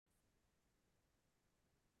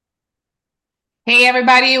Hey,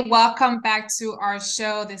 everybody, welcome back to our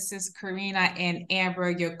show. This is Karina and Amber,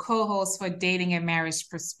 your co hosts for Dating and Marriage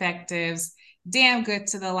Perspectives. Damn good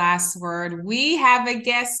to the last word. We have a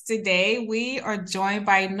guest today. We are joined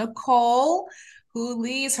by Nicole, who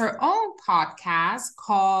leads her own podcast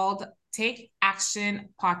called Take Action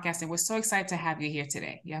Podcast. And we're so excited to have you here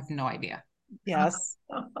today. You have no idea. Yes.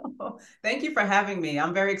 Thank you for having me.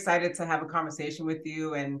 I'm very excited to have a conversation with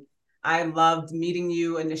you, and I loved meeting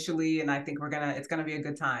you initially, and I think it's gonna be a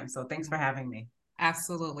good time. So thanks for having me.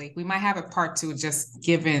 Absolutely. We might have a part two just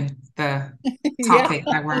given the Yeah. topic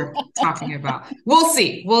that we're talking about. We'll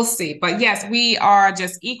see. We'll see. But yes, we are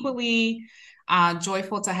just equally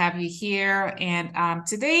joyful to have you here. And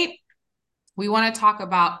today we want to talk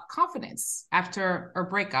about confidence after a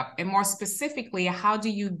breakup. And more specifically, how do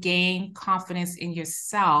you gain confidence in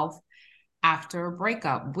yourself after a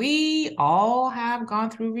breakup? We all have gone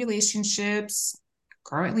through relationships,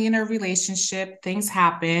 currently in a relationship, things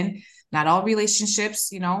happen. Not all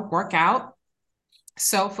relationships, work out.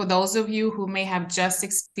 So, for those of you who may have just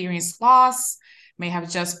experienced loss, may have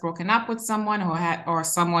just broken up with someone or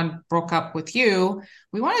someone broke up with you,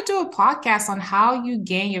 we want to do a podcast on how you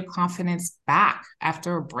gain your confidence back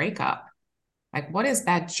after a breakup. Like, what is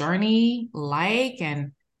that journey like,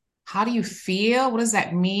 and how do you feel? What does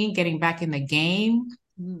that mean getting back in the game?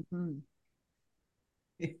 Mm-hmm.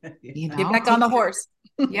 You Get know, back on the horse.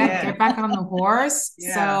 yeah, get back on the horse.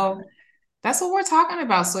 Yeah. So that's what we're talking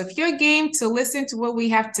about. So if you're game to listen to what we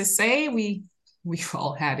have to say, we've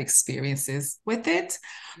all had experiences with it.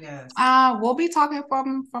 Yes. We'll be talking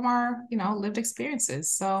from our lived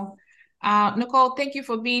experiences. So Nicole, thank you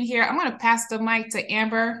for being here. I'm going to pass the mic to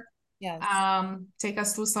Amber. Yes. Take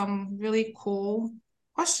us through some really cool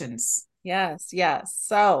questions. Yes.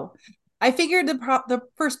 So I figured the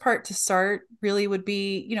first part to start really would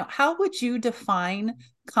be, how would you define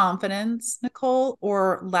confidence, Nicole,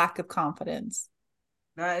 or lack of confidence?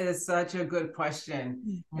 That is such a good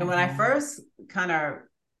question. And when I Mhm. first kind of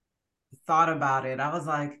thought about it, I was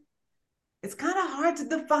like, it's kind of hard to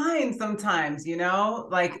define sometimes,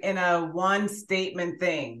 like in a one statement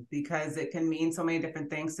thing, because it can mean so many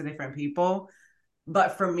different things to different people.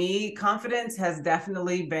 But for me, confidence has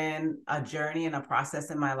definitely been a journey and a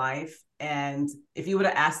process in my life. And if you would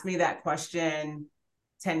have asked me that question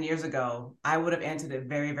 10 years ago, I would have answered it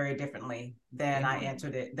very, very differently Yeah. than I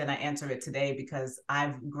answer it today, because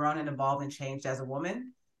I've grown and evolved and changed as a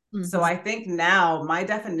woman. So Mm-hmm. I think now my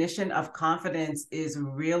definition of confidence is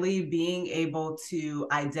really being able to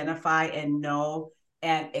identify and know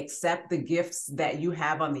and accept the gifts that you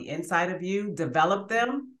have on the inside of you, develop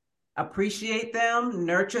them, appreciate them,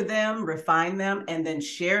 nurture them, refine them, and then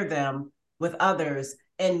share them with others,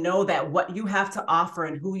 and know that what you have to offer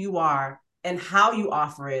and who you are and how you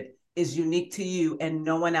offer it is unique to you, and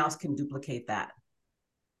no one else can duplicate that.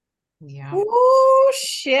 Yeah, Oh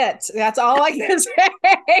shit. That's all I can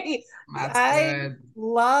say. that's I good.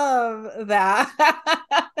 love that.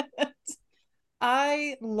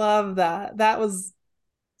 I love that. That was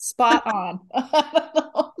spot on.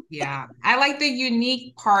 Yeah, I like the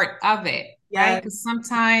unique part of it, right? Yeah. Because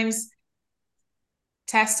sometimes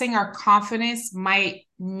testing our confidence might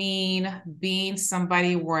mean being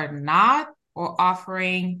somebody we're not, or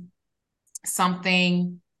offering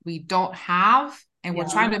something we don't have, and we're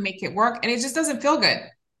Yeah. trying to make it work, and it just doesn't feel good.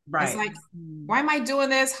 It's Right. like, why am I doing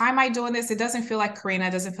this? How am I doing this? It doesn't feel like Karina,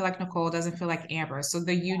 it doesn't feel like Nicole, it doesn't feel like Amber. So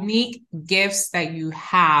the unique gifts that you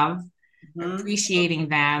have, Mm-hmm. appreciating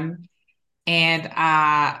them, and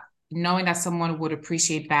knowing that someone would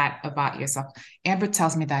appreciate that about yourself. Amber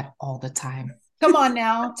tells me that all the time. Come on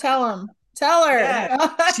now. Tell him. Tell her.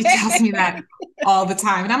 Yeah. She tells me that all the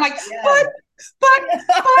time. And I'm like, Yeah. but,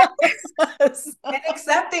 but. And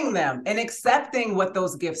accepting them and accepting what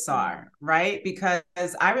those gifts are, right? Because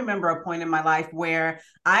I remember a point in my life where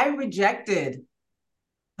I rejected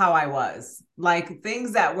how I was, like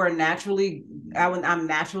things that were I'm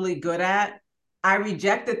naturally good at. I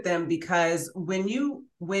rejected them, because when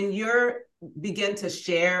you're begin to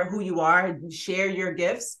share who you are, share your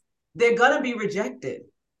gifts, they're gonna be rejected,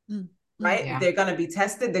 Mm-hmm. right? Yeah. They're gonna be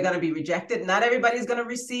tested, they're gonna be rejected. Not everybody's gonna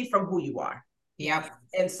receive from who you are. Yes. Yep.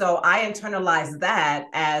 And so I internalized that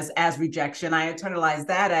as rejection. I internalized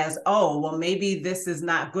that as, oh, well, maybe this is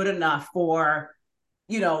not good enough for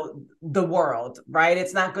the world, right?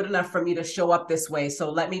 It's not good enough for me to show up this way,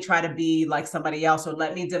 so let me try to be like somebody else, or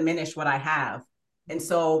let me diminish what I have. And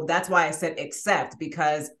so that's why I said accept,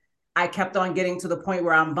 because I kept on getting to the point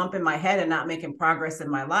where I'm bumping my head and not making progress in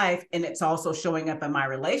my life, and it's also showing up in my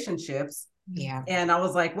relationships. Yeah. And I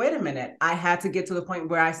was like, wait a minute, I had to get to the point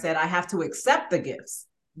where I said I have to accept the gifts,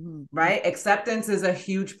 Mm-hmm. right? Acceptance is a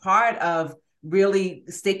huge part of really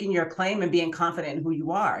staking your claim and being confident in who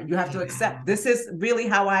you are. You have to accept, this is really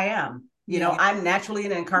how I am. You know, I'm naturally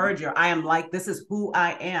an encourager. I am like, this is who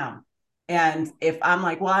I am. And if I'm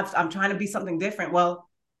like, well, I'm trying to be something different, well,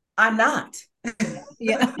 I'm not.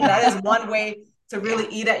 That is one way to really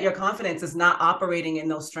eat at your confidence, is not operating in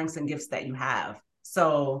those strengths and gifts that you have.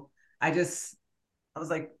 So I was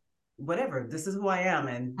like, whatever, this is who I am,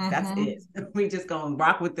 and that's it. We just gonna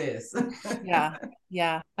rock with this.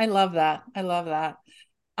 Yeah. I love that.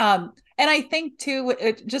 And I think too,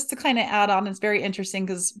 just to kind of add on, it's very interesting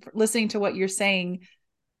because listening to what you're saying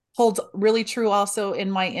holds really true also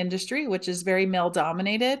in my industry, which is very male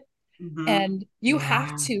dominated. And you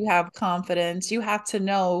have to have confidence. You have to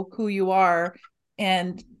know who you are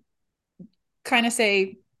and kind of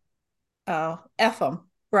say, F them,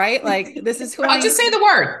 right? Like, this is who I am. Just say the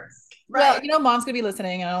word. Well, you know, mom's gonna be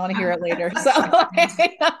listening and I don't want to hear it later. So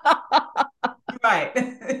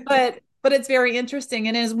right. But it's very interesting.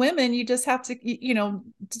 And as women, you just have to, you know,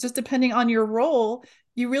 just depending on your role,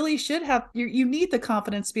 you really should have, you need the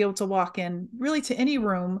confidence to be able to walk in really to any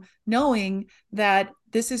room, knowing that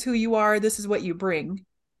this is who you are, this is what you bring,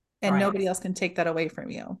 and nobody else can take that away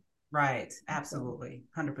from you. Right. Absolutely.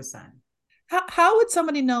 100%. How would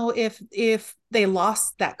somebody know if they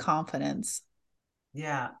lost that confidence?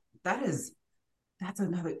 Yeah, that's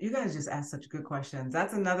another, you guys just asked such good questions.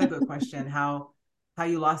 That's another good question. How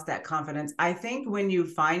you lost that confidence. I think when you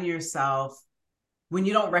find yourself, when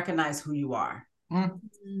you don't recognize who you are,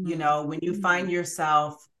 you know, when you find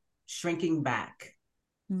yourself shrinking back,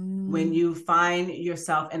 when you find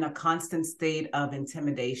yourself in a constant state of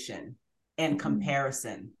intimidation and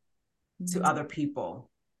comparison to other people,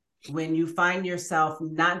 when you find yourself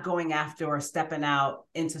not going after or stepping out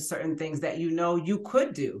into certain things that you know you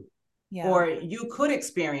could do or you could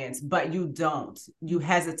experience, but you don't, you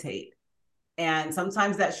hesitate. And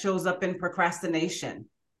sometimes that shows up in procrastination,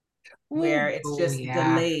 where it's just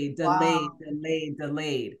delayed.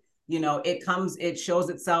 You know, it shows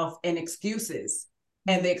itself in excuses.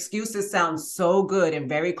 And the excuses sound so good and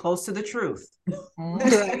very close to the truth.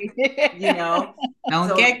 You know,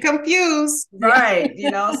 don't get confused. Right.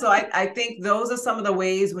 You know, so I think those are some of the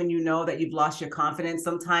ways when you know that you've lost your confidence.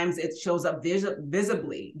 Sometimes it shows up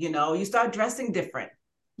visibly. You know, you start dressing different.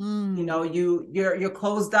 You know, you're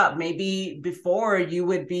closed up. Maybe before you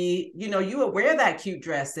would be, you know, you would wear that cute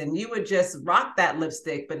dress and you would just rock that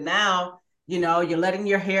lipstick, but now, you know, you're letting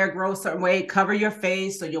your hair grow a certain way, cover your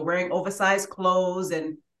face, so you're wearing oversized clothes,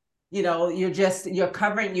 and you know, you're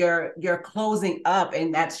covering you're closing up,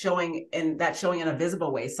 and that's showing in a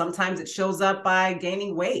visible way. Sometimes it shows up by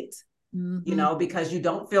gaining weight, you know, because you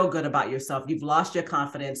don't feel good about yourself. You've lost your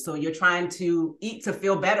confidence, so you're trying to eat to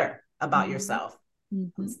feel better about yourself.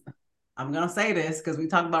 I'm going to say this because we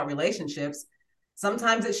talk about relationships.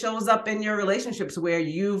 Sometimes it shows up in your relationships where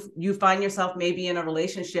you find yourself maybe in a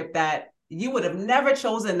relationship that you would have never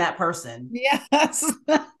chosen that person. Yes.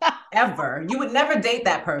 Ever. You would never date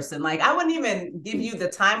that person. Like, I wouldn't even give you the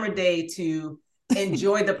time or day to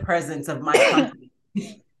enjoy the presence of my company.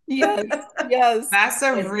 Yes. That's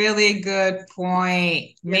a really good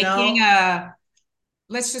point. Making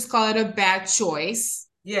let's just call it a bad choice.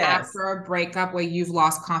 After a breakup where you've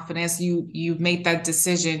lost confidence, you've made that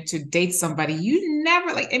decision to date somebody you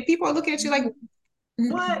never like, and people are looking at you like,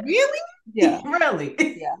 what? Really? Yeah. Really?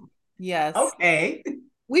 Yeah. Yes. Okay.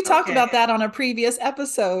 We talked about that on a previous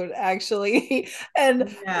episode, actually. And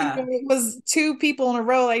you know, it was 2 people in a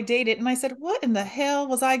row I dated. And I said, what in the hell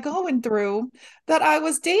was I going through that I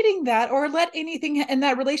was dating that, or let anything in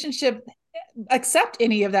that relationship accept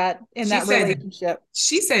any of that in that relationship?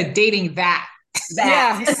 She said dating that.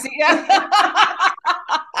 Yeah. They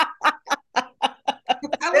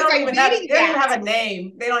don't even have a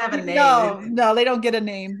name. They don't have a name. No, they don't get a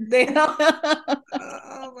name. They don't.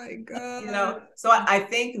 Oh my God. You know, so I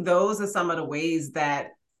think those are some of the ways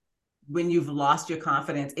that when you've lost your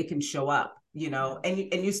confidence, it can show up, you know, and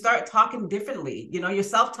you start talking differently. You know, your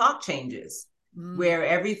self-talk changes, where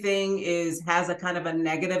everything has a kind of a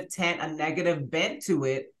negative tint, a negative bent to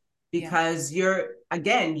it, because you're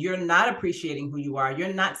not appreciating who you are.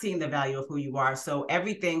 You're not seeing the value of who you are. So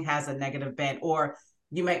everything has a negative bent. Or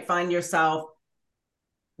you might find yourself,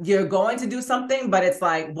 you're going to do something, but it's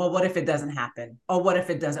like, well, what if it doesn't happen? Or what if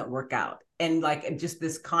it doesn't work out? And like, just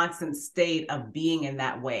this constant state of being in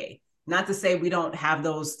that way. Not to say we don't have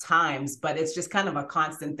those times, but it's just kind of a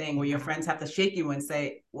constant thing where your friends have to shake you and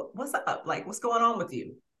say, what's up? Like, what's going on with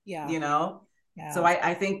you? Yeah. You know? Yeah. So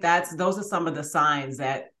I think those are some of the signs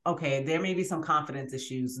that, okay, there may be some confidence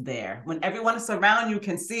issues there. When everyone is around you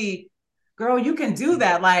can see, girl, you can do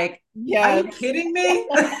that. Like, are you kidding me?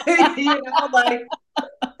 You know, like,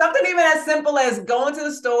 Something even as simple as going to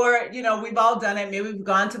the store. You know, we've all done it. Maybe we've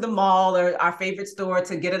gone to the mall or our favorite store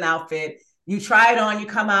to get an outfit. You try it on, you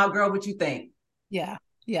come out, girl, what you think? Yeah.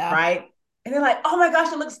 Yeah. Right. And they're like, oh my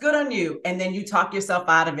gosh, it looks good on you. And then you talk yourself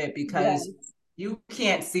out of it because Yes. you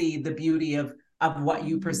can't see the beauty of what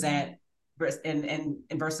you present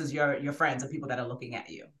versus your friends and people that are looking at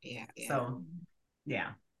you. Yeah, yeah. So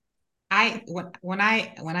yeah. When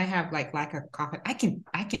I have like lack of confidence,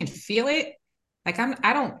 I can feel it. Like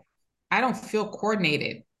I don't feel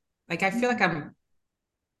coordinated. Like I feel like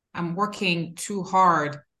I'm working too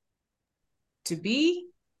hard to be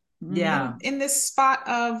Yeah. in this spot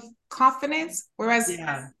of confidence. Whereas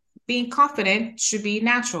Yeah. being confident should be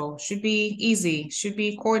natural, should be easy, should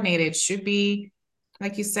be coordinated, should be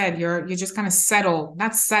like you said, you're just kind of settle,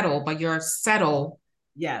 not settle, but you're settle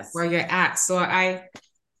Yes. where you're at. So I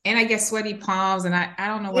get sweaty palms and I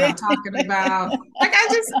don't know what I'm talking about. Like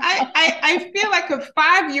I feel like a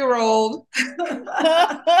 5-year-old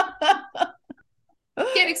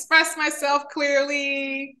can't express myself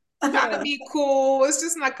clearly, trying to be cool. It's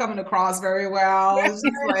just not coming across very well. It's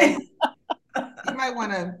just like you might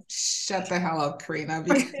want to shut the hell up, Karina,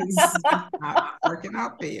 because it's not working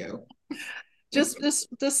out for you. Just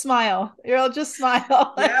smile. You'll just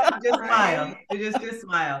smile. Yeah, just smile. Right. Just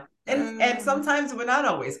smile. And sometimes we're not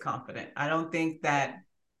always confident. I don't think that,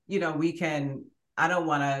 we can. I don't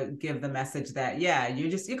want to give the message that, yeah,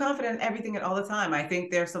 you're confident in everything and all the time. I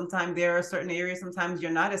think sometimes there are certain areas sometimes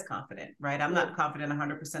you're not as confident, right? I'm not confident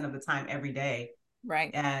 100% of the time every day.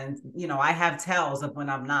 Right. And, I have tells of when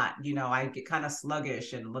I'm not, I get kind of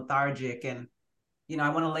sluggish and lethargic and, I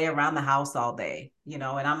want to lay around the house all day, and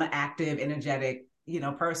I'm an active, energetic,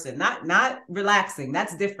 person, not relaxing.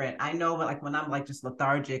 That's different. I know, but like when I'm like just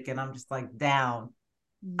lethargic and I'm just like down,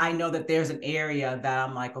 I know that there's an area that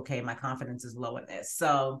I'm like, okay, my confidence is low in this.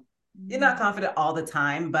 So you're not confident all the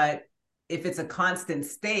time, but if it's a constant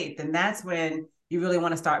state, then that's when you really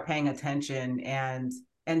want to start paying attention and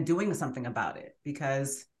doing something about it,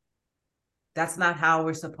 because that's not how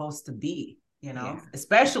we're supposed to be,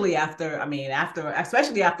 especially after a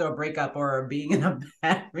breakup or being in a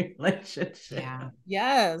bad relationship. Yeah.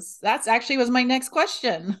 Yes, that's actually was my next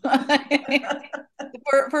question.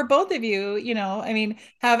 For both of you, I mean,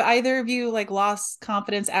 have either of you like lost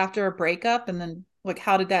confidence after a breakup, and then like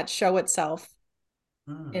how did that show itself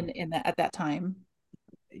in that at that time?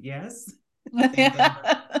 Yes.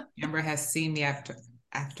 Amber has seen me after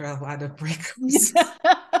a lot of breakups.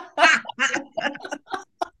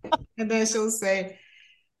 And then she'll say,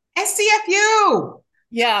 SCFU.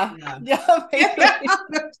 Yeah. Get back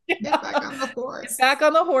on the horse. Get back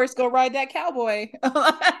on the horse. Go ride that cowboy.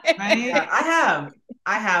 Right? Yeah, I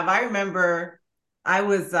have. I remember I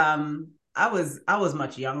was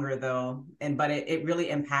much younger though, but it really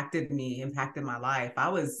impacted my life. I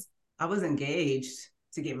was engaged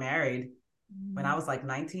to get married when I was like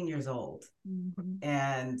 19 years old.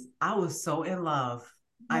 And I was so in love.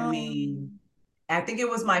 I mean, I think it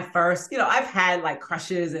was my first, I've had like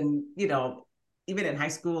crushes and, even in high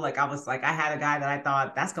school, like I was like, I had a guy that I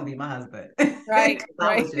thought that's going to be my husband. Right.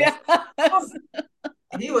 Right. Just,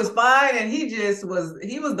 he was fine. And he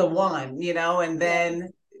was the one, and then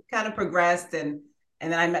kind of progressed. And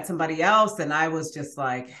then I met somebody else and I was just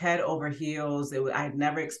like head over heels. I'd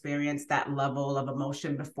never experienced that level of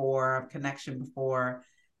emotion before, of connection before,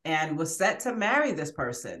 and was set to marry this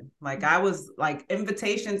person. Like I was like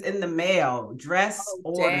invitations in the mail, dress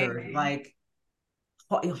ordered, dang. like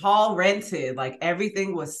hall rented, like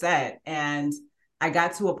everything was set. And I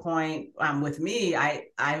got to a point with me, I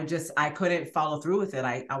couldn't follow through with it.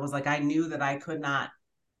 I was like, I knew that I could not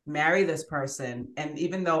marry this person. And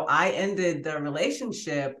even though I ended the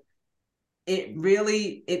relationship, it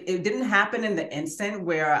really it didn't happen in the instant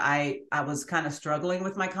where I was kind of struggling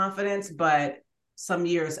with my confidence, but some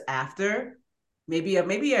years after, maybe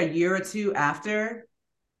a year or two after,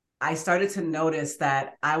 I started to notice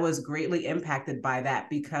that I was greatly impacted by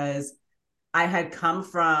that, because I had come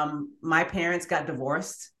from, my parents got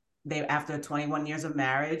divorced after 21 years of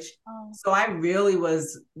marriage. So I really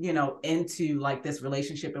was, into like this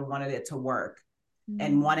relationship and wanted it to work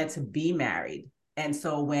and wanted to be married. And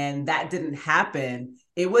so when that didn't happen,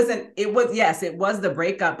 it was the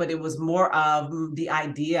breakup, but it was more of the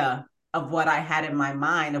idea of what I had in my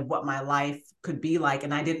mind of what my life could be like.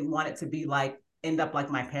 And I didn't want it to be like, end up like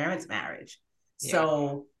my parents' marriage. Yeah.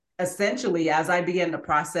 So essentially, as I began the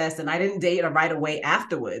process, and I didn't date right away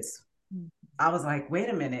afterwards, I was like, wait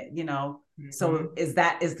a minute, so is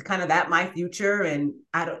kind of that my future? And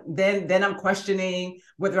then I'm questioning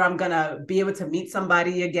whether I'm gonna be able to meet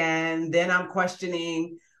somebody again. Then I'm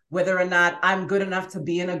questioning whether or not I'm good enough to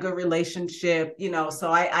be in a good relationship,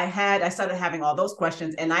 so I started having all those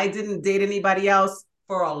questions, and I didn't date anybody else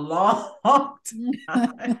for a long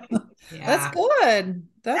time. That's Yeah. good.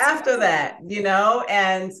 That's After good. that,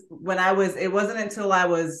 and it wasn't until I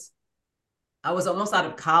was almost out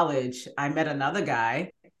of college, I met another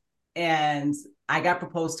guy, and I got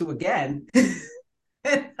proposed to again.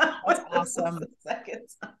 And That's this was awesome. the second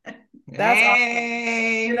time. That's awesome.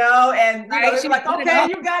 Hey. They Right? were She like, put it okay, on.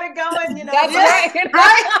 you got it going, That's but Yeah. right.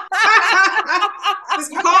 Right?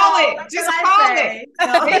 Just call it. what can Just I call it.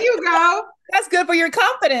 say? There you go. That's good for your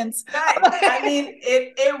confidence. Right. I mean,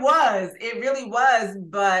 it really was,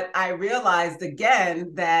 but I realized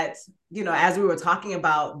again that, as we were talking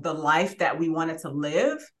about the life that we wanted to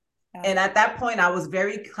live, Yeah. and at that point I was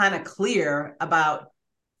very kind of clear about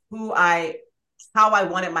how I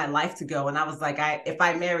wanted my life to go. And I was like, if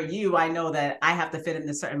I marry you, I know that I have to fit in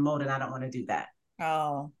a certain mode, and I don't want to do that.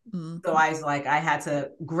 Oh. So I was like, I had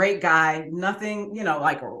to, great guy, nothing,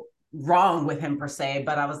 like wrong with him per se,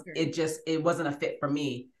 but it wasn't a fit for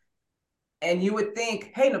me. And you would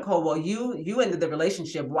think, hey, Nicole, well, you ended the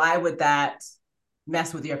relationship. Why would that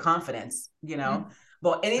mess with your confidence? Mm-hmm.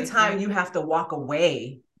 Well, anytime you have to walk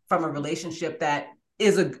away from a relationship that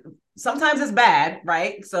sometimes it's bad,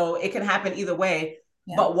 right? So it can happen either way.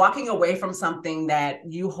 Yeah. But walking away from something that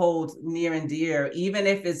you hold near and dear, even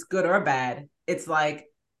if it's good or bad, it's like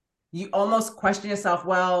you almost question yourself,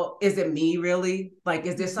 well, is it me really? Like,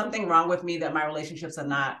 is there something wrong with me that my relationships are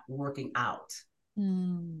not working out?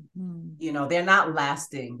 Mm-hmm. They're not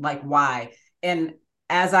lasting. Like, why? And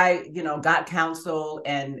as I, got counsel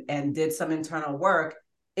and did some internal work,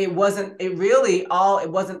 it wasn't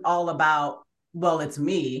all about, well, it's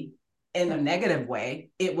me in a negative way.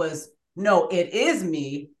 It was, no, it is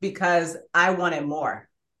me because I wanted more.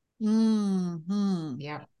 Mm-hmm.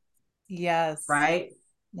 Yeah. Yes. Right.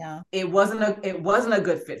 Yeah. It wasn't a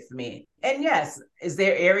good fit for me. And yes, is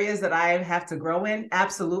there areas that I have to grow in?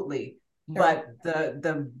 Absolutely. Sure. But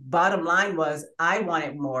the bottom line was I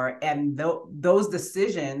wanted more. And those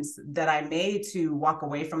decisions that I made to walk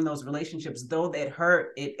away from those relationships, though it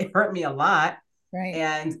hurt me a lot. Right.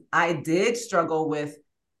 And I did struggle with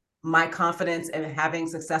my confidence and having a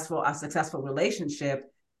successful relationship.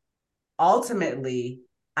 Ultimately,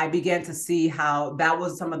 I began to see how that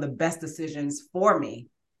was some of the best decisions for me.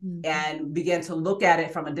 Mm-hmm. And began to look at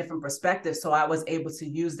it from a different perspective. So I was able to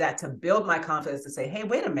use that to build my confidence to say, hey,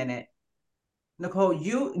 wait a minute, Nicole,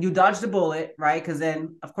 you dodged a bullet, right? Because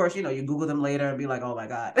then, of course, you Google them later and be like, oh my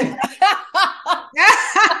God. Ooh,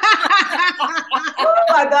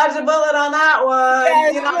 I dodged a bullet on that one.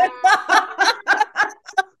 Yes.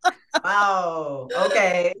 Wow.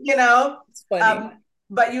 Okay. It's funny.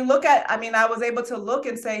 But you I was able to look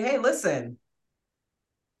and say, hey, listen,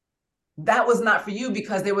 that was not for you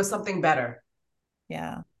because there was something better.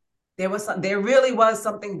 Yeah. There really was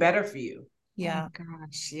something better for you. Yeah. Oh,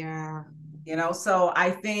 gosh. Yeah. So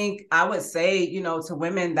I think I would say, to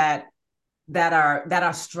women that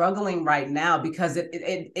are struggling right now, because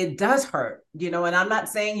it does hurt, and I'm not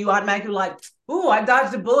saying you automatically like, ooh, I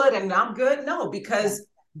dodged a bullet and I'm good. No, because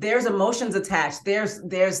there's emotions attached.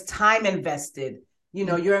 There's time invested.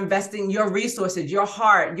 You're investing your resources, your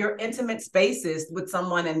heart, your intimate spaces with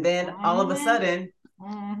someone, and then all of a sudden,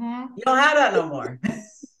 you don't have that no more.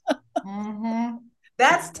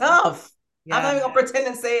 That's tough. Yeah. I'm not even gonna pretend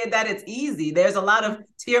and say that it's easy. There's a lot of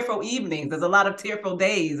tearful evenings. There's a lot of tearful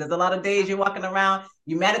days. There's a lot of days you're walking around,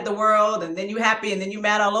 you mad at the world, and then you happy, and then you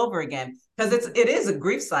mad all over again. Because it is a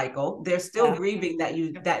grief cycle. There's still grieving that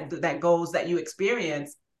you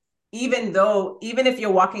experience, even if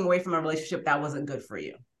you're walking away from a relationship that wasn't good for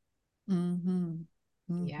you. Mm-hmm.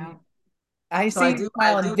 Mm-hmm. Yeah. I see you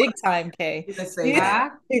smiling big time, Kay.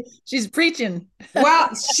 She's preaching. Well,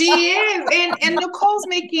 she is. And Nicole's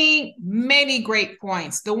making many great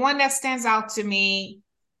points. The one that stands out to me,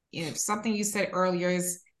 something you said earlier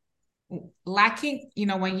is lacking,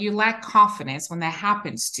 when you lack confidence, when that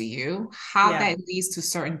happens to you, how that leads to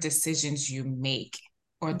certain decisions you make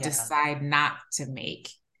or decide not to make.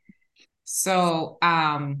 So,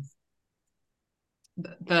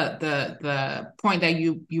 the point that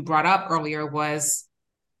you brought up earlier was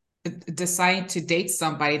deciding to date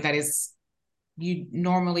somebody that is you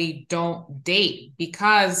normally don't date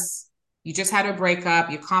because you just had a breakup,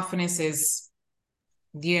 your confidence is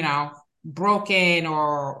broken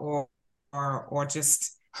or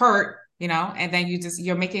just hurt, and then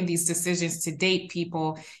you're making these decisions to date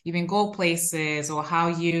people, even go places, or how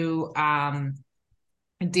you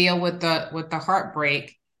deal with the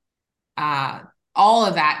heartbreak. All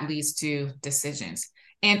of that leads to decisions.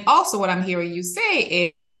 And also what I'm hearing you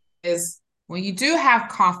say is when you do have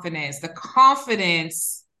confidence, the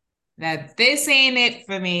confidence that this ain't it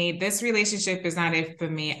for me, this relationship is not it for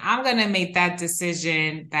me, I'm going to make that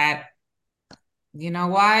decision that, you know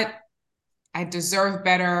what? I deserve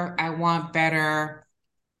better. I want better.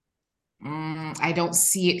 I don't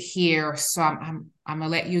see it here, so I'm gonna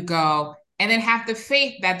let you go, and then have the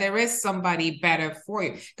faith that there is somebody better for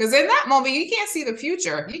you. Because in that moment, you can't see the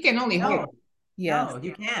future. You can only hope. No, Yes. no,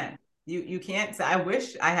 you can't. You can't say, I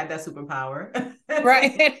wish I had that superpower.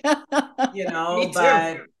 Right. Me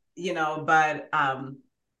too. But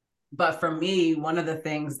but for me, one of the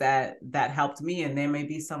things that helped me, and there may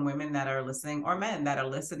be some women that are listening or men that are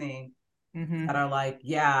listening that are like,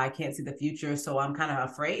 yeah, I can't see the future, so I'm kind of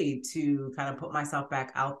afraid to kind of put myself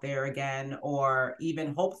back out there again or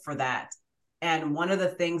even hope for that. And one of the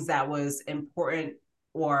things that was important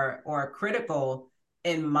or critical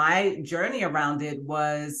in my journey around it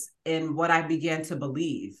was in what I began to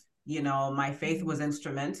believe. My faith was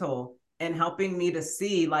instrumental in helping me to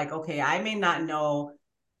see, like, okay, I may not know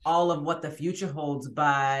all of what the future holds,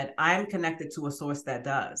 but I'm connected to a source that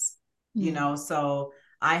does. So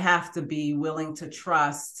I have to be willing to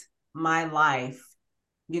trust my life,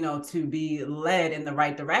 to be led in the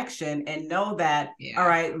right direction and know that, all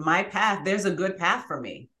right, my path, there's a good path for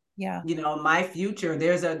me. Yeah. My future,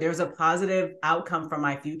 there's a positive outcome for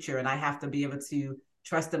my future. And I have to be able to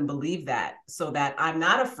trust and believe that, so that I'm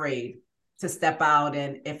not afraid to step out.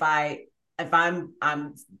 And if I'm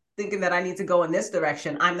thinking that I need to go in this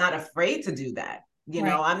direction, I'm not afraid to do that.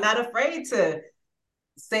 I'm not afraid to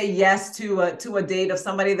say yes to a date of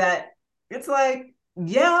somebody that it's like,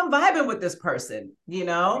 yeah, I'm vibing with this person,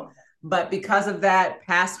 but because of that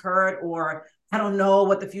past hurt, or I don't know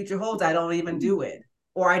what the future holds, I don't even do it,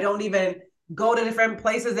 or I don't even go to different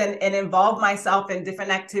places and involve myself in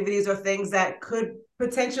different activities or things that could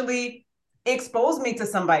potentially expose me to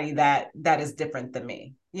somebody that is different than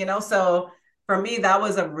me. So for me, that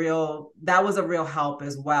was a real help,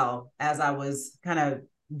 as well, as I was kind of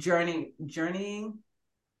journeying,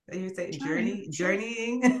 you say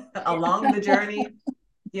journeying along the journey,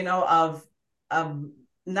 of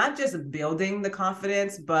not just building the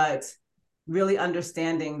confidence, but really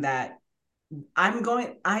understanding that I am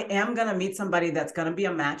going to meet somebody that's going to be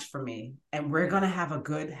a match for me, and we're going to have a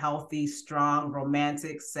good, healthy, strong,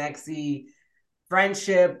 romantic, sexy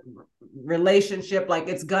friendship, relationship. Like,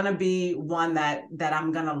 it's going to be one that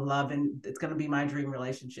I'm going to love, and it's going to be my dream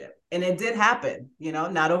relationship. And it did happen,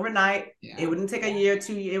 not overnight. It wouldn't take a year,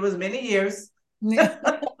 2 years. It was many years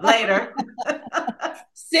later.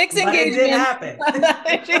 6 but engagements. It did happen.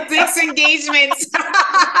 6 engagements.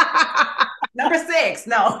 Number 6.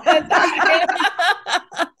 No.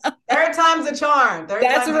 Third time's a charm.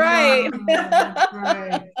 That's right.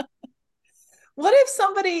 Right. What if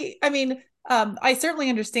somebody, I mean, I certainly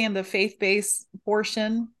understand the faith-based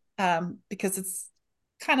portion, because it's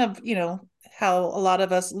kind of, how a lot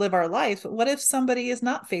of us live our life. But what if somebody is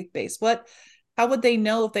not faith-based? How would they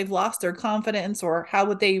know if they've lost their confidence, or how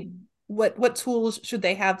would they, what tools should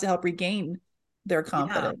they have to help regain their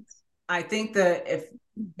confidence? Yeah. I think that if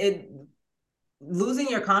it, losing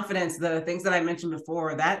your confidence, the things that I mentioned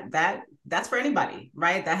before, that's for anybody,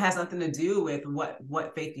 right? That has nothing to do with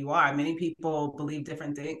what faith you are. Many people believe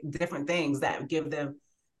different things that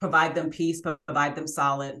provide them peace, provide them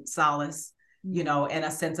solace, and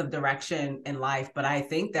a sense of direction in life. But I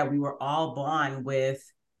think that we were all born with,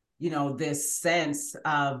 this sense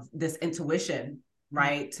of this intuition,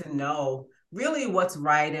 right? To know really what's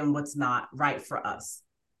right and what's not right for us.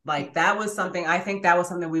 Like, I think that was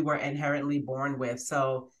something we were inherently born with.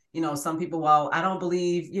 So, some people, well, I don't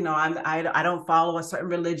believe, I don't follow a certain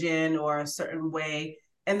religion or a certain way.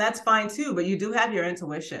 And that's fine too, but you do have your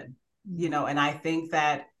intuition, and I think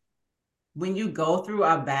that when you go through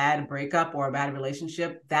a bad breakup or a bad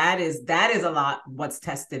relationship, that is a lot what's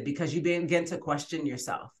tested, because you begin to question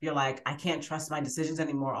yourself. You're like, I can't trust my decisions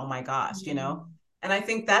anymore. Oh my gosh, And I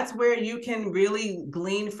think that's where you can really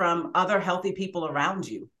glean from other healthy people around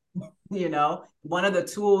you. One of the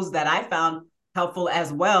tools that I found helpful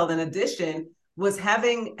as well, in addition, was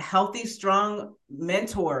having healthy, strong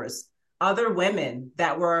mentors, other women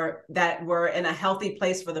that were in a healthy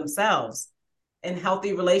place for themselves, in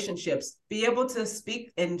healthy relationships, be able to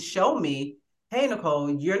speak and show me, hey, Nicole,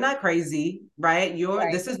 you're not crazy, right?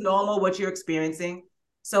 This is normal, what you're experiencing.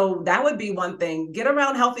 So that would be one thing. Get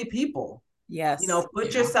around healthy people. Yes.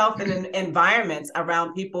 Put yourself in an environment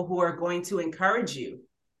around people who are going to encourage you,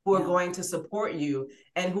 who are going to support you,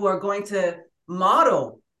 and who are going to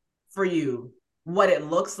model for you what it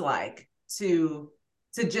looks like to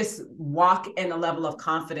just walk in a level of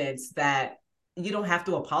confidence that you don't have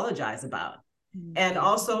to apologize about. And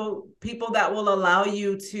also people that will allow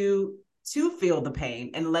you to feel the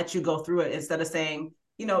pain and let you go through it, instead of saying,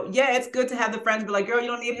 yeah, it's good to have the friends be like, girl, you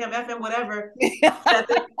don't need him, F him, whatever.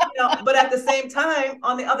 But at the same time,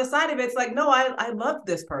 on the other side of it, it's like, no, I love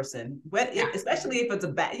this person. Especially if it's a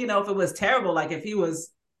bad, if it was terrible, like if he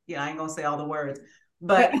was, I ain't gonna say all the words,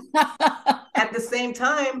 but at the same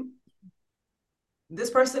time, this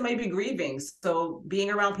person may be grieving. So being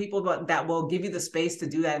around people that will give you the space to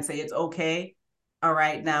do that and say, it's okay. All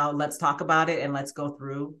right, now let's talk about it and let's go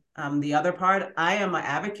through. The other part, I am an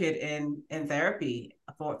advocate in therapy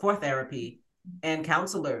for therapy and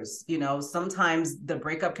counselors. Sometimes the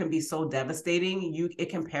breakup can be so devastating, it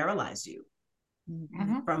can paralyze you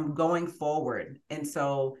from going forward. And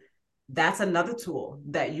so that's another tool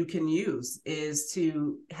that you can use, is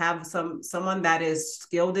to have someone that is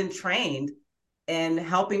skilled and trained and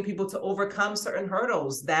helping people to overcome certain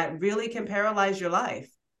hurdles that really can paralyze your life.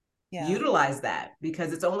 Utilize that,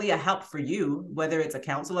 because it's only a help for you, whether it's a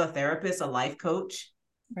counselor, a therapist, a life coach,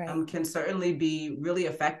 can certainly be really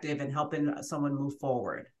effective in helping someone move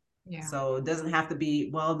forward. So it doesn't have to be,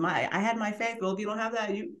 well, I had my faith. Well, if you don't have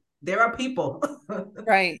that, there are people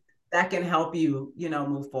that can help you,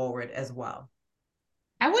 move forward as well.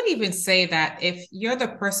 I would even say that if you're the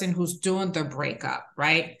person who's doing the breakup,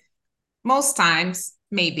 right? Most times,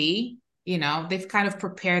 maybe, they've kind of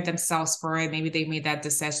prepared themselves for it. Maybe they made that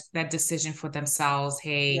decision for themselves.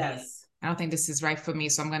 Hey, yes, I don't think this is right for me,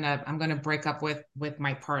 so I'm gonna break up with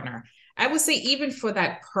my partner. I would say even for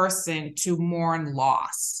that person to mourn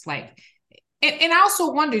loss, like, and I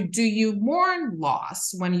also wonder, do you mourn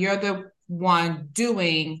loss when you're the one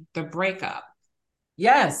doing the breakup?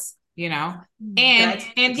 Yes. And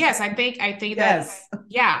yes, I think yes.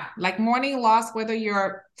 That, like mourning loss, whether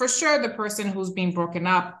you're for sure the person who's being broken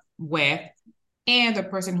up with and the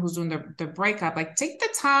person who's doing the breakup, like take the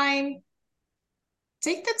time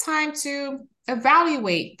to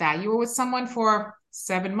evaluate that. You were with someone for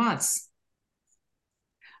 7 months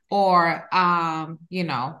or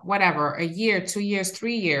whatever, a year, 2 years,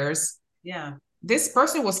 3 years. Yeah. This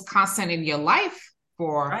person was constant in your life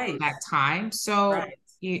for that time. So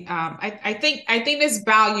I think there's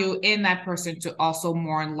value in that person to also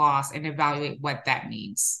mourn loss and evaluate what that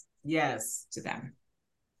means. Yes, to them.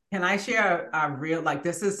 Can I share a real, like,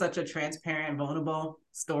 this is such a transparent, vulnerable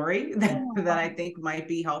story that I think might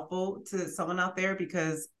be helpful to someone out there,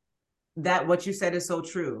 because what you said is so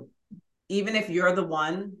true. Even if you're the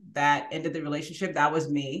one that ended the relationship, that was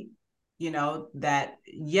me, that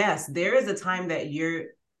yes, there is a time that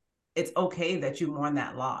it's okay that you mourn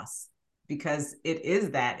that loss, because it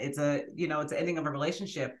is that it's it's the ending of a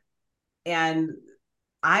relationship. And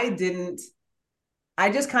I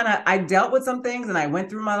dealt with some things and I went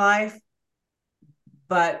through my life.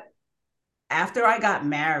 But after I got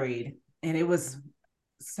married, and it was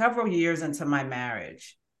several years into my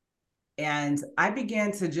marriage, and I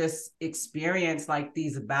began to just experience like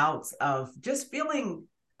these bouts of just feeling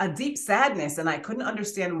a deep sadness, and I couldn't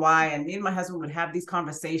understand why. And me and my husband would have these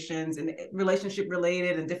conversations, and relationship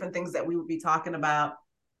related and different things that we would be talking about.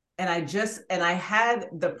 And I had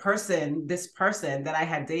this person that I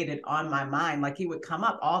had dated on my mind. Like he would come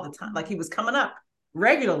up all the time. Like he was coming up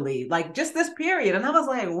regularly, like just this period. And I was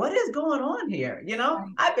like, what is going on here?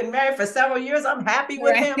 I've been married for several years. I'm happy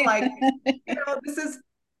with him. Like,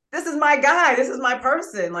 this is my guy. This is my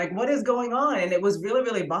person. Like, what is going on? And it was really,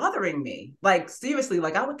 really bothering me. Like, seriously,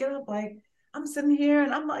 like I would get up, like I'm sitting here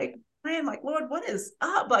and I'm like praying, like, Lord, what is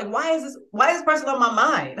up? Like, why is this person on my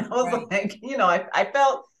mind? I was like,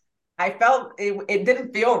 I felt it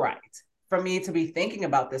didn't feel right for me to be thinking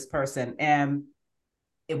about this person. And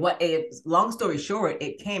long story short,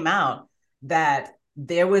 it came out that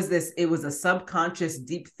it was a subconscious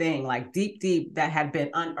deep thing, like deep that had been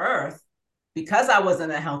unearthed because I was in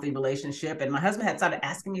a healthy relationship. And my husband had started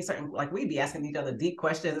asking me like we'd be asking each other deep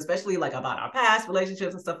questions, especially like about our past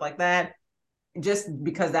relationships and stuff like that, just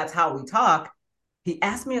because that's how we talk. He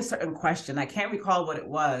asked me a certain question. I can't recall what it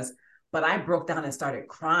was, but I broke down and started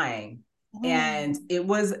crying. And it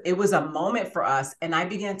was a moment for us. And I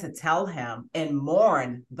began to tell him and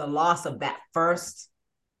mourn the loss of that first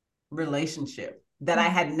relationship that I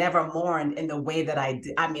had never mourned in the way that I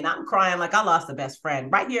did. I mean, I'm crying like I lost a best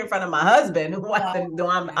friend right here in front of my husband, who I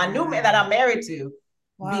knew that I'm married to,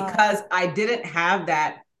 because I didn't have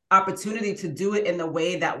that opportunity to do it in the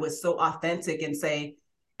way that was so authentic and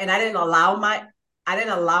I didn't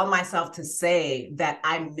allow myself to say that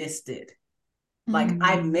I missed it. Like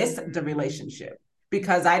I missed the relationship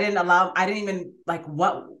because I didn't even like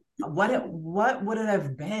what would it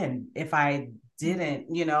have been if I didn't,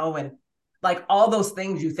 and like all those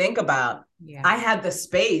things you think about. I had the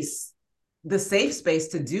space the safe space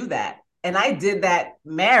to do that. And I did that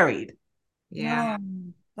married. Yeah.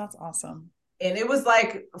 That's awesome. And it was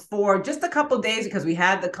like for just a couple days, because we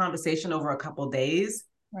had the conversation over a couple days.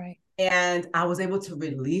 Right. And I was able to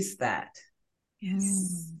release that.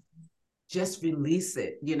 Yes. Just release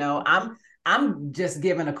it. You know, I'm just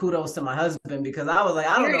giving a kudos to my husband, because I was like,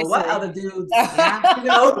 I don't know what Seriously. other dudes, Yeah. you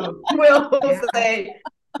know, will Yeah. say,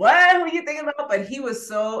 what were you thinking about? But he was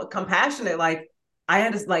so compassionate. Like, I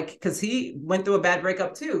had to, like, because he went through a bad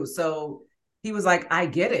breakup too. So he was like, I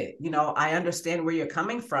get it. You know, I understand where you're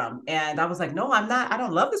coming from. And I was like, no, I'm not, I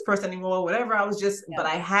don't love this person anymore, whatever. I was just, Yeah. but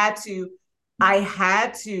I had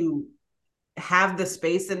to have the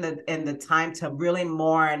space and the time to really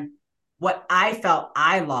mourn what I felt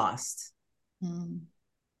I lost.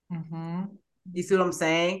 Mm-hmm. You see what I'm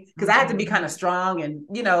saying? Because I had to be kind of strong and,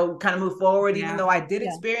 you know, kind of move forward, even Yeah. though I did Yeah.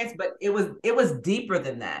 experience, but it was deeper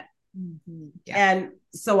than that. Yeah. And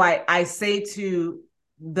so I say to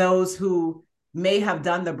those who may have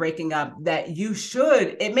done the breaking up that you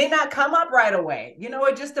should, it may not come up right away. You know,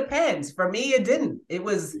 it just depends. For me, it didn't. It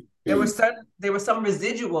was, there were some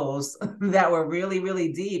residuals that were really,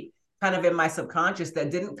 really deep, kind of in my subconscious,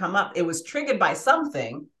 that didn't come up. It was triggered by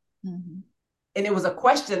something. And it was a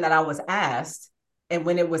question that I was asked. And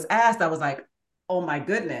when it was asked, I was like, oh my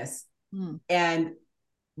goodness. And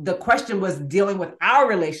the question was dealing with our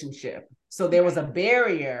relationship. So there was a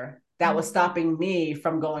barrier that was stopping me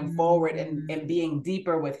from going forward and being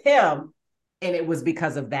deeper with him. And it was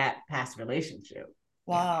because of that past relationship.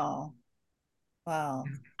 Wow. Wow.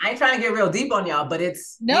 I ain't trying to get real deep on y'all, but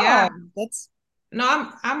it's Yeah. That's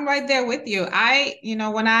No, I'm right there with you.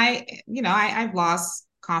 When I've lost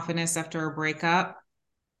confidence after a breakup.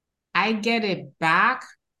 I get it back.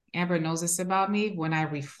 Amber knows this about me when I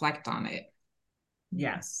reflect on it.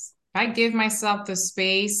 yes. If I give myself the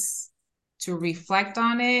space to reflect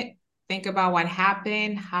on it, think about what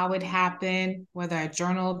happened, how it happened, whether I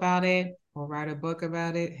journal about it or write a book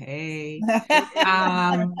about it. Hey,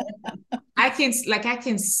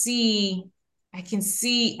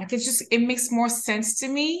 it makes more sense to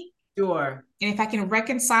me. Sure. And if I can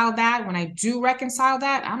reconcile that, when I do reconcile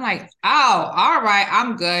that, I'm like, oh, all right,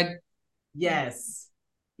 I'm good. Yes.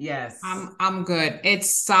 Yes. I'm good. It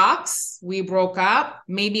sucks. We broke up.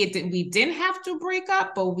 Maybe we didn't have to break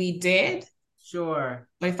up, but we did. Sure.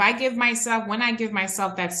 But when I give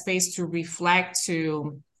myself that space to reflect,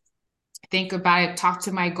 to think about it, talk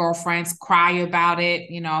to my girlfriends, cry about it,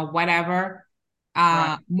 whatever,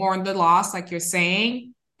 Right. mourn the loss, like you're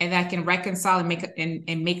saying, and I can reconcile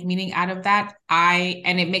and make meaning out of that.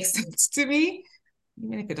 And it makes sense to me,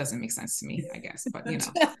 even if it doesn't make sense to me, I guess. But Right.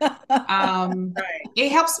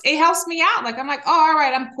 it helps me out. Like I'm like, oh, all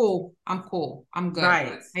right, I'm cool. I'm good.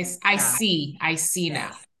 Right. I Yeah. see now.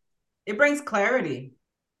 Yes. It brings clarity.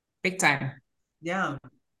 Big time. Yeah.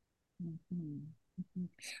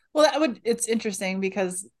 Well, it's interesting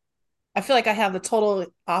because I feel like I have the total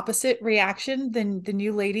opposite reaction than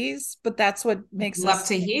you ladies, but that's what makes Love us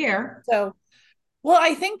to hear. so. Well, I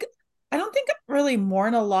don't think I really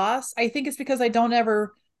mourn a loss. I think it's because I don't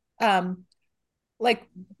ever, like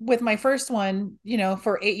with my first one,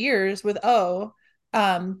 for 8 years with we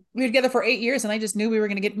were together for 8 years, and I just knew we were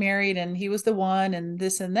going to get married, and he was the one, and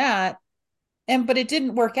this and that, but it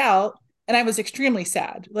didn't work out, and I was extremely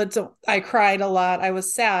sad. I cried a lot. I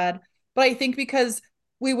was sad, but I think because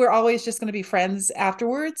we were always just going to be friends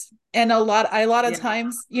afterwards, and a lot of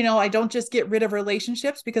times, I don't just get rid of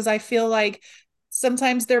relationships because I feel like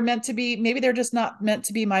sometimes they're meant to be. Maybe they're just not meant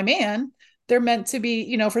to be my man. They're meant to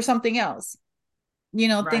be, for something else.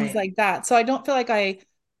 Things Right. like that. So I don't feel like I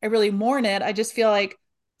really mourn it. I just feel like,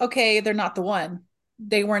 okay, they're not the one.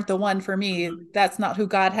 They weren't the one for me. That's not who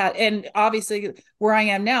God had. And obviously where I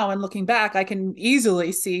am now and looking back, I can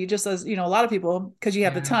easily see, just as, a lot of people, because you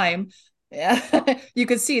have the time, you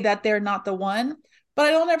could see that they're not the one. But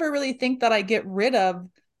I don't ever really think that I get rid of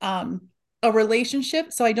a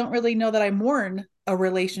relationship. So I don't really know that I mourn a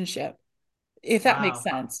relationship, if that makes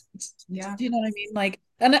Wow. sense. Yeah. Do you know what I mean? Like,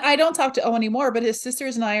 and I don't talk to O anymore, but his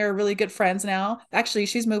sisters and I are really good friends now. Actually,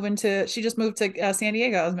 she just moved to San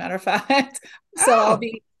Diego, as a matter of fact. So I'll Oh,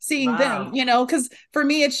 be seeing them, Wow. because for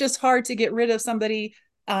me, it's just hard to get rid of somebody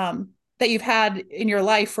that you've had in your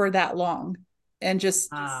life for that long, and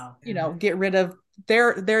just, Wow. get rid of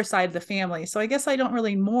their side of the family. So I guess I don't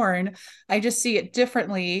really mourn. I just see it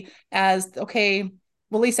differently as, okay,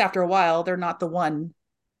 well, at least after a while, they're not the one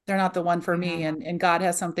for me, yeah. and God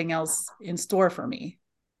has something else in store for me.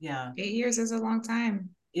 Yeah. 8 years is a long time.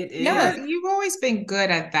 It Yeah. is. You've always been good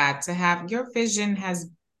at that. To have your vision has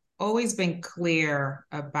always been clear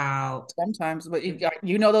about. Sometimes, but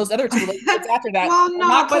you know those other two relationships after that Well, are no,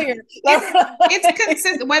 not but clear. it's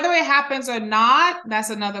consistent. Whether it happens or not, that's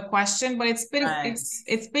another question. But Right.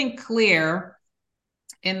 it's been clear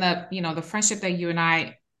in the, you know, the friendship that you and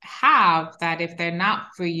I have, that if they're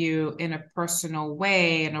not for you in a personal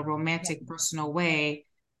way, in a romantic personal way,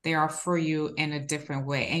 they are for you in a different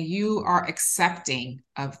way, and you are accepting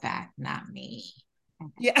of that, not me.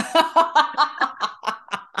 Yeah.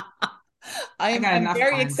 I got I'm enough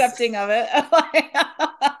very friends. accepting of it.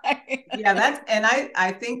 Yeah, and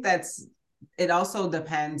I think it also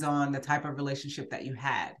depends on the type of relationship that you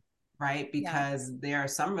had, right? Yeah. Because there are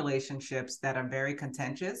some relationships that are very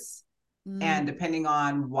contentious, and Mm, depending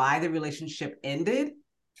on why the relationship ended,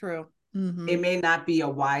 true. it Mm-hmm. may not be a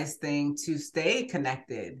wise thing to stay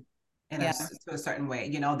connected Yeah. to a certain way.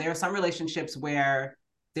 You know, there are some relationships where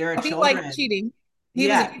there are He liked children. cheating. He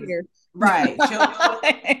was a Yeah, cheater. right.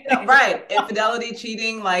 Right. Infidelity,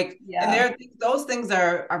 cheating, like, and Yeah. those things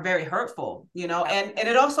are very hurtful, you know, Yeah. and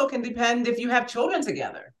it also can depend if you have children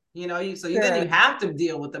together, you know, then you Sure. have to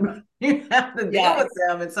deal with them. You have to deal Yes. with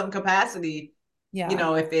them in some capacity, you Yeah.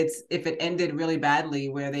 know, if it ended really badly,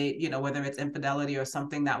 where they, you know, whether it's infidelity or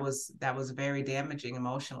something that was very damaging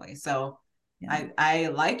emotionally. So Yeah. I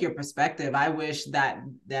like your perspective. I wish that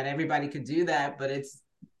everybody could do that, but it's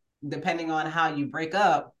depending on how you break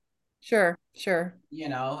up, Sure. Sure. you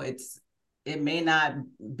know, it may not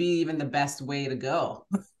be even the best way to go.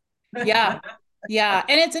 Yeah. Yeah.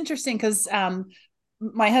 And it's interesting because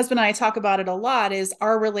my husband and I talk about it a lot, is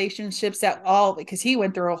our relationships at all, because he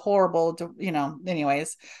went through a horrible, you know,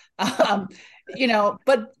 anyways. Um, you know,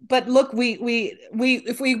 but look, we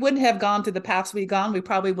if we wouldn't have gone through the paths we gone, we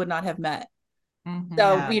probably would not have met. Mm-hmm.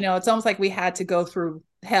 So, Yeah. you know, it's almost like we had to go through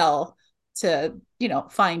hell to, you know,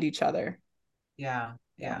 find each other. Yeah.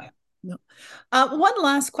 Yeah. Yeah. No. One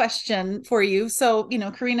last question for you. So, you know,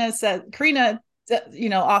 Karina, you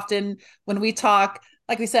know, often when we talk,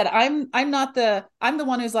 like we said, I'm the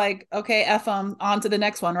one who's like, okay, F them, on to the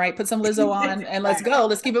next one, right? Put some Lizzo on and let's Right. go.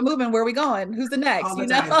 Let's keep it moving. Where are we going? Who's the next? All the You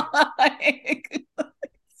know? time. Like,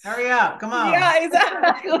 Hurry up. Come on. yeah,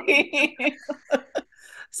 exactly.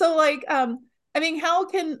 So like, I mean, how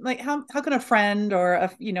can a friend or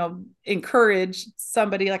a, you know, encourage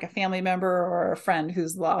somebody like a family member or a friend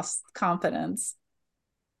who's lost confidence?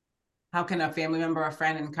 How can a family member or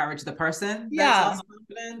friend encourage the person that's Yeah. lost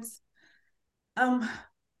confidence? Um,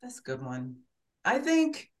 that's a good one. I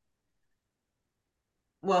think,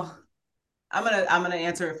 well, I'm gonna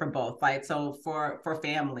answer it for both. Like, so for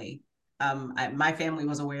family, my family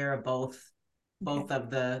was aware of Okay. both of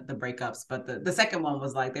the breakups, but the second one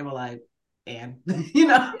was like, they were like, and you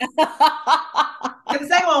know, the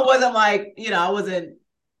second one wasn't like, you know, I wasn't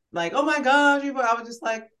like, oh my gosh, I was just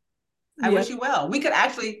like, I Yeah. wish you well. We could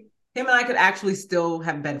actually, him and I could actually still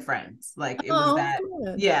have been friends. Like, it was Oh, that,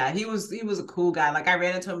 good. yeah, he was a cool guy. Like, I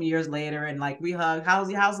ran into him years later and like we hugged,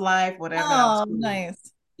 how's life, whatever. That was Oh, cool,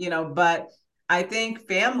 nice. you know. But I think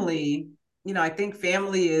family, you know, I think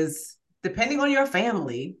family is, depending on your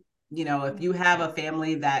family, you know, if you have a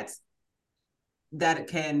family that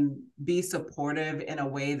can be supportive in a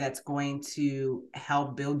way that's going to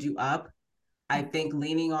help build you up, I think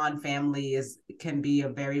leaning on family is can be a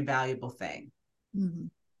very valuable thing. Mm-hmm.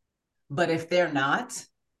 But if they're not,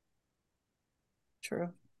 True.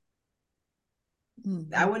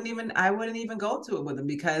 Mm-hmm. I wouldn't even go to it with them,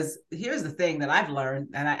 because here's the thing that I've learned,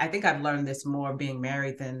 and I think I've learned this more being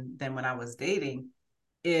married than when I was dating,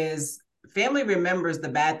 is family remembers the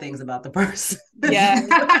bad things about the person. Yeah,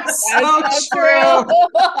 that's So so true. true.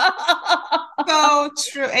 So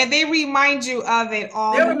true. And they remind you of it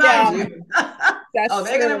all They'll the remind Yeah, time. you. Oh, that's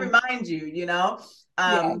they're gonna true. remind you, you know.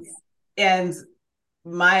 Yes. And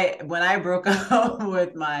my when I broke up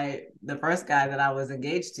with the first guy that I was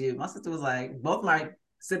engaged to, my sister was like, both my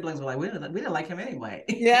siblings were like, we didn't like him anyway,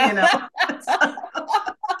 Yeah. you know.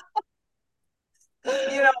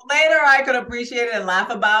 You know, later I could appreciate it and laugh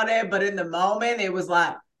about it, but in the moment it was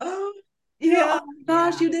like, oh, you know, Yeah. oh my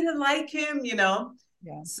gosh, you didn't like him, you know.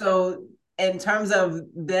 Yeah. So in terms of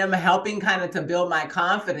them helping kind of to build my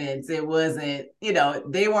confidence, it wasn't, you know,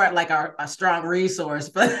 they weren't like a strong resource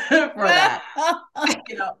for that,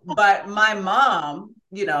 you know. But my mom,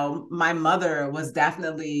 you know, my mother was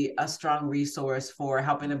definitely a strong resource for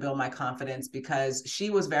helping to build my confidence, because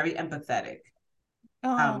she was very empathetic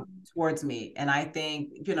Oh, towards me. And I think,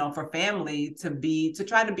 you know, for family to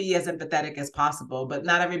try to be as empathetic as possible, but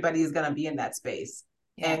not everybody is going to be in that space.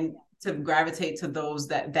 yeah. And to gravitate to those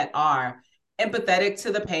that are, empathetic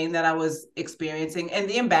to the pain that I was experiencing and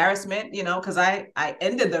the embarrassment, because I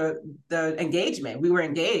ended the engagement. We were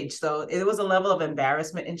engaged. So it was a level of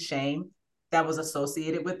embarrassment and shame that was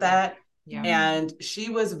associated with that. Yeah. And she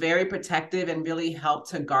was very protective and really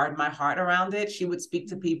helped to guard my heart around it. She would speak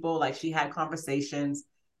to people, like she had conversations.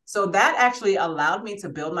 So that actually allowed me to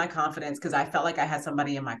build my confidence because I felt like I had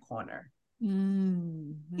somebody in my corner.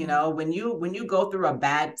 Mm-hmm. When you go through a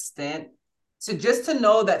bad stint, so just to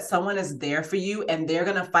know that someone is there for you and they're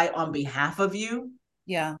going to fight on behalf of you,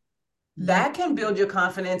 Yeah. that can build your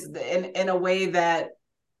confidence in a way that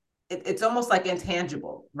it's almost like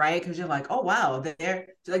intangible, right? Because you're like, oh wow, they're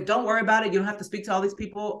like, don't worry about it. You don't have to speak to all these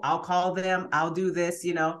people. I'll call them. I'll do this,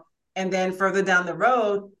 And then further down the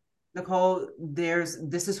road, Nicole,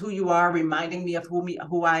 this is who you are, reminding me of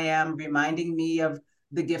who I am, reminding me of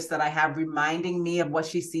the gifts that I have, reminding me of what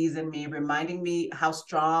she sees in me, reminding me how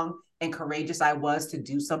strong and courageous I was to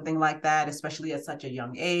do something like that, especially at such a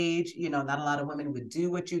young age. Not a lot of women would do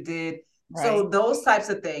what you did. Right. So those types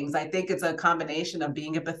of things, I think it's a combination of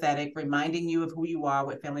being empathetic, reminding you of who you are,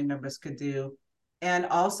 what family members could do, and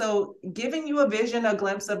also giving you a vision, a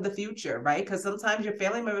glimpse of the future, right? Because sometimes your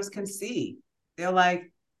family members can see. They're like,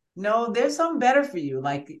 no, there's something better for you.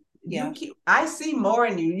 Like I see more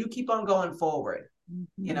in you. You keep on going forward.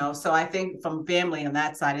 Mm-hmm. So I think from family on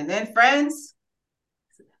that side. And then friends,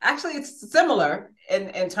 actually it's similar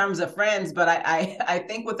in terms of friends, but I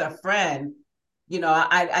think with a friend,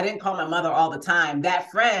 I didn't call my mother all the time.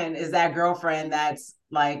 That friend is that girlfriend that's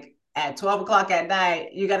like at 12 o'clock at night,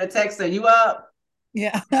 you got to text her, you up?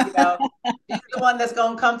 Yeah. She's the one that's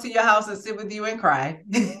going to come to your house and sit with you and cry.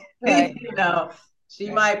 Right. She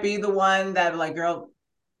might be the one that like, girl,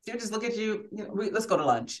 she'll just look at you, let's go to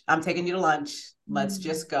lunch. I'm taking you to lunch. Let's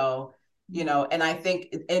just go. And I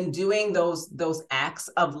think in doing those acts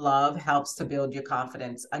of love helps to build your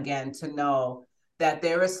confidence again, to know that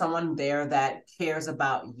there is someone there that cares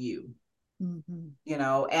about you.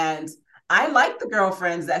 And I like the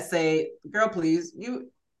girlfriends that say, girl, please, you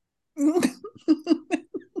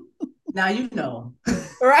now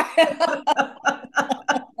right.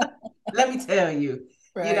 let me tell you,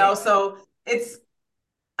 Right. so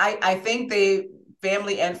I think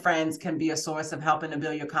family and friends can be a source of helping to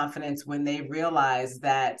build your confidence when they realize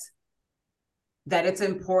that it's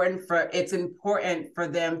important for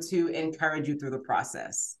them to encourage you through the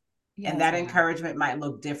process. Yes. And that encouragement might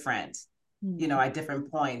look different, at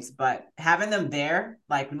different points, but having them there,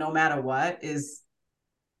 like no matter what,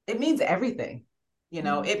 it means everything.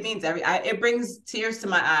 It means it brings tears to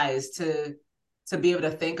my eyes to be able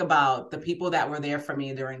to think about the people that were there for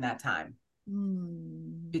me during that time.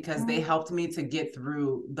 Because they helped me to get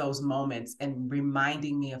through those moments and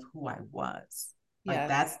reminding me of who I was. Like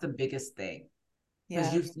that's the biggest thing.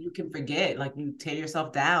 Because you can forget, like you tear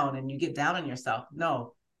yourself down and you get down on yourself.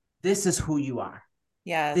 No, this is who you are.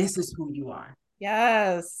 Yes. This is who you are.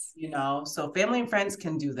 Yes. So family and friends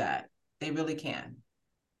can do that. They really can.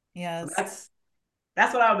 Yes. So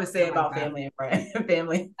that's what I would say about family and friends.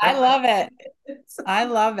 Family. I love it. I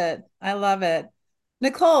love it. I love it.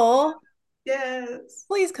 Nicole. Yes.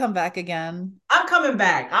 Please come back again. I'm coming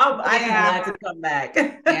back. I am glad to come back.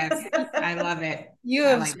 Yes. I love it. You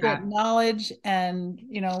have spent knowledge and,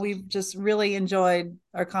 we've just really enjoyed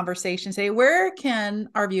our conversation today. Where can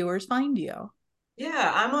our viewers find you?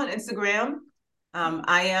 Yeah, I'm on Instagram.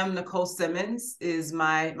 I am Nicole Simmons is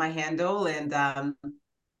my handle. And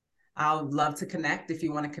I'll love to connect if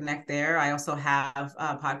you want to connect there. I also have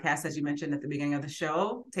a podcast, as you mentioned at the beginning of the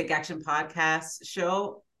show, Take Action Podcast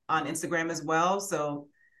Show on Instagram as well. So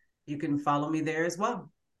you can follow me there as well.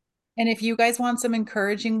 And if you guys want some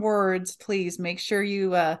encouraging words, please make sure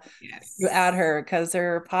you add her, because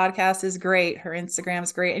her podcast is great. Her Instagram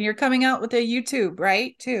is great. And you're coming out with a YouTube,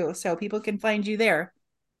 right? Too. So people can find you there.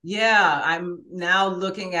 Yeah, I'm now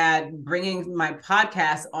looking at bringing my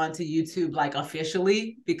podcast onto YouTube, like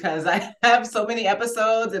officially, because I have so many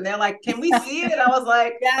episodes and they're like, can we see it? I was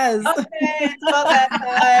like, yes. Okay, it's about that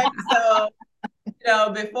time.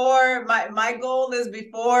 So, before my goal is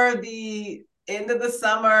before the end of the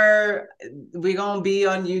summer, we're going to be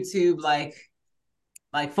on YouTube, like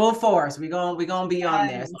full force. We're gonna be on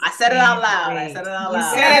there. So I said it out loud. You said it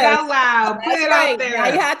out loud. Put it out there. Now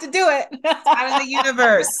you had to do it. Out in the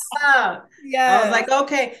universe. Yeah. I was like,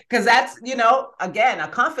 okay, because that's again a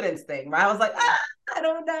confidence thing, right? I was like, I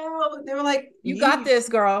don't know. They were like, you got this,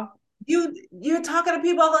 girl. You're talking to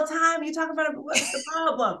people all the time. You talking about what's the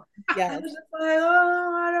problem? Yeah. I was just like,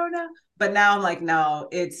 oh, I don't know. But now I'm like, no,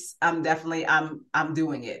 I'm definitely I'm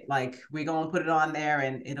doing it. Like we're gonna put it on there,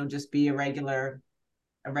 and it'll just be a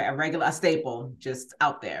staple just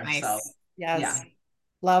out there. Nice. So yes. yeah.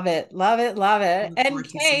 Love it. Love it. Love I it. look And forward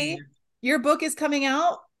to seeing Kay, it. your book is coming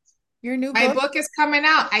out. Your new My book. book is coming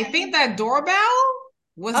out. I think that doorbell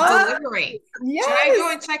was Ah, delivering. Should I go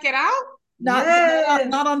yes. and check it out? Yes.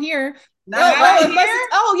 Not on here. Not Not on Unless here?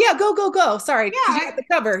 it's yeah, go. Sorry, because you Yeah, got the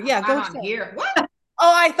cover. Yeah, not go on check. here. What?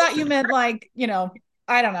 Oh, I thought you meant like,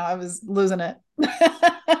 I don't know. I was losing it.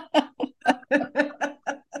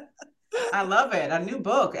 I love it. A new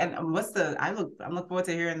book. And I'm looking forward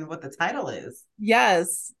to hearing what the title is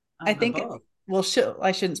Yes. I of the think book. well,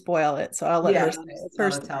 I shouldn't spoil it, so I'll let Yeah, her no, say I'm it. just It's her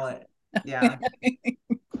gonna story. tell it. Yeah,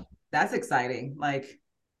 that's exciting. Like,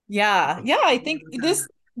 Yeah. Yeah, I think yeah.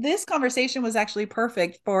 this conversation was actually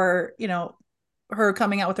perfect for, her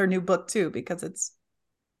coming out with her new book too, because it's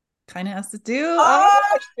kind of has to do.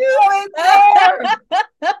 Oh, it's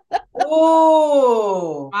there.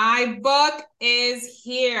 Oh, My book is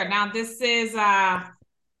here. Now this is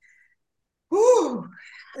whew,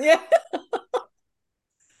 Yeah.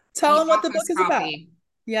 Tell the them what the book author's is about. copy.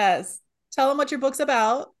 Yes. Tell them what your book's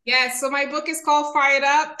about. Yeah, so my book is called Fired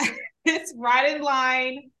Up. It's right in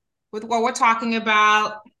line with what we're talking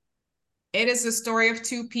about. It is the story of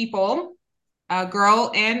two people, a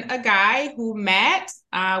girl and a guy who met,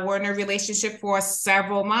 were in a relationship for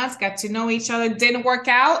several months, got to know each other, didn't work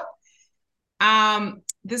out.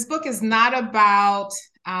 This book is not about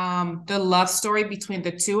the love story between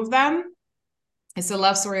the two of them. It's a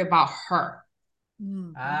love story about her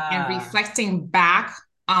Mm. and ah, reflecting back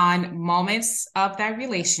on moments of that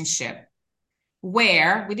relationship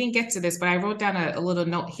where we didn't get to this, but I wrote down a little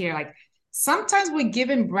note here. Like sometimes we're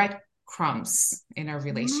given breadcrumbs in a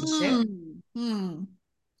relationship. Mm.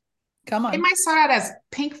 Come It on. might start out as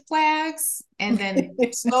pink flags and then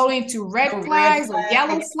slowly into red no red flags or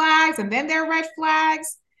yellow flag. flags, and then they're red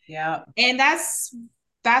flags. Yeah, And that's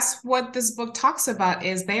what this book talks about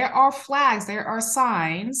is there are flags, there are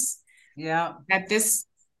signs yeah, that this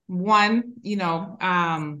one,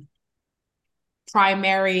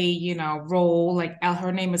 primary, role, like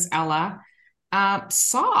her name is Ella,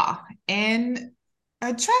 saw and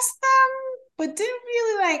addressed them, but didn't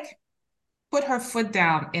really like put her foot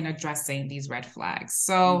down in addressing these red flags.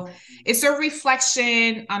 So mm-hmm. it's a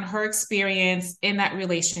reflection on her experience in that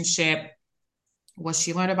relationship, what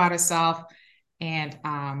she learned about herself, and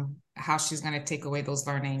how she's going to take away those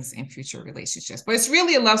learnings in future relationships. But it's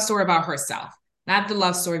really a love story about herself, not the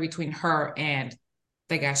love story between her and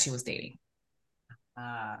the guy she was dating.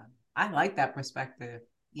 I like that perspective.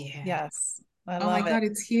 Yeah. Yes. I Oh my love it. God,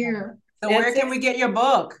 it's here. So where can we get your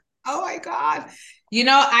book? Oh my God.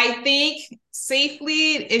 I think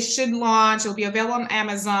safely it should launch. It'll be available on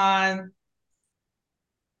Amazon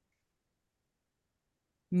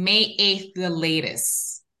May 8th, the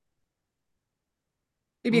latest.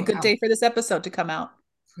 It'd be a good day for this episode to come out.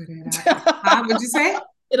 Put it out. What'd you say?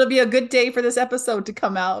 It'll be a good day for this episode to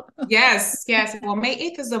come out. Yes, yes. Well,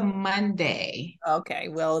 May 8th is a Monday. Okay,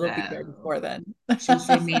 well, it'll be there So before then.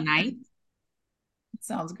 Tuesday, May 9th.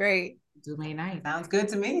 Sounds great. Do May 9th. Sounds good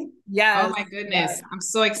to me. Oh Yes. my goodness. Yes. I'm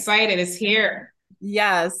so excited. It's here.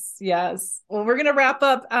 Yes. Yes. Well, we're gonna wrap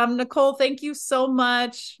up. Nicole, thank you so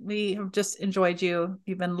much. We have just enjoyed you.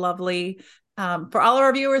 You've been lovely. For all of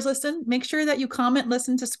our viewers, listen, make sure that you comment,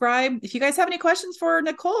 listen, subscribe. If you guys have any questions for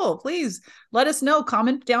Nicole, please let us know.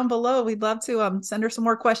 Comment down below. We'd love to send her some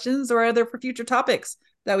more questions or other for future topics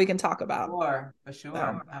that we can talk about. For sure.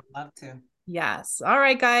 So, I'd love to. yes. All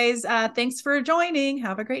right, guys. Thanks for joining.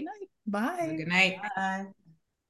 Have a great night. Bye. Good night. Bye.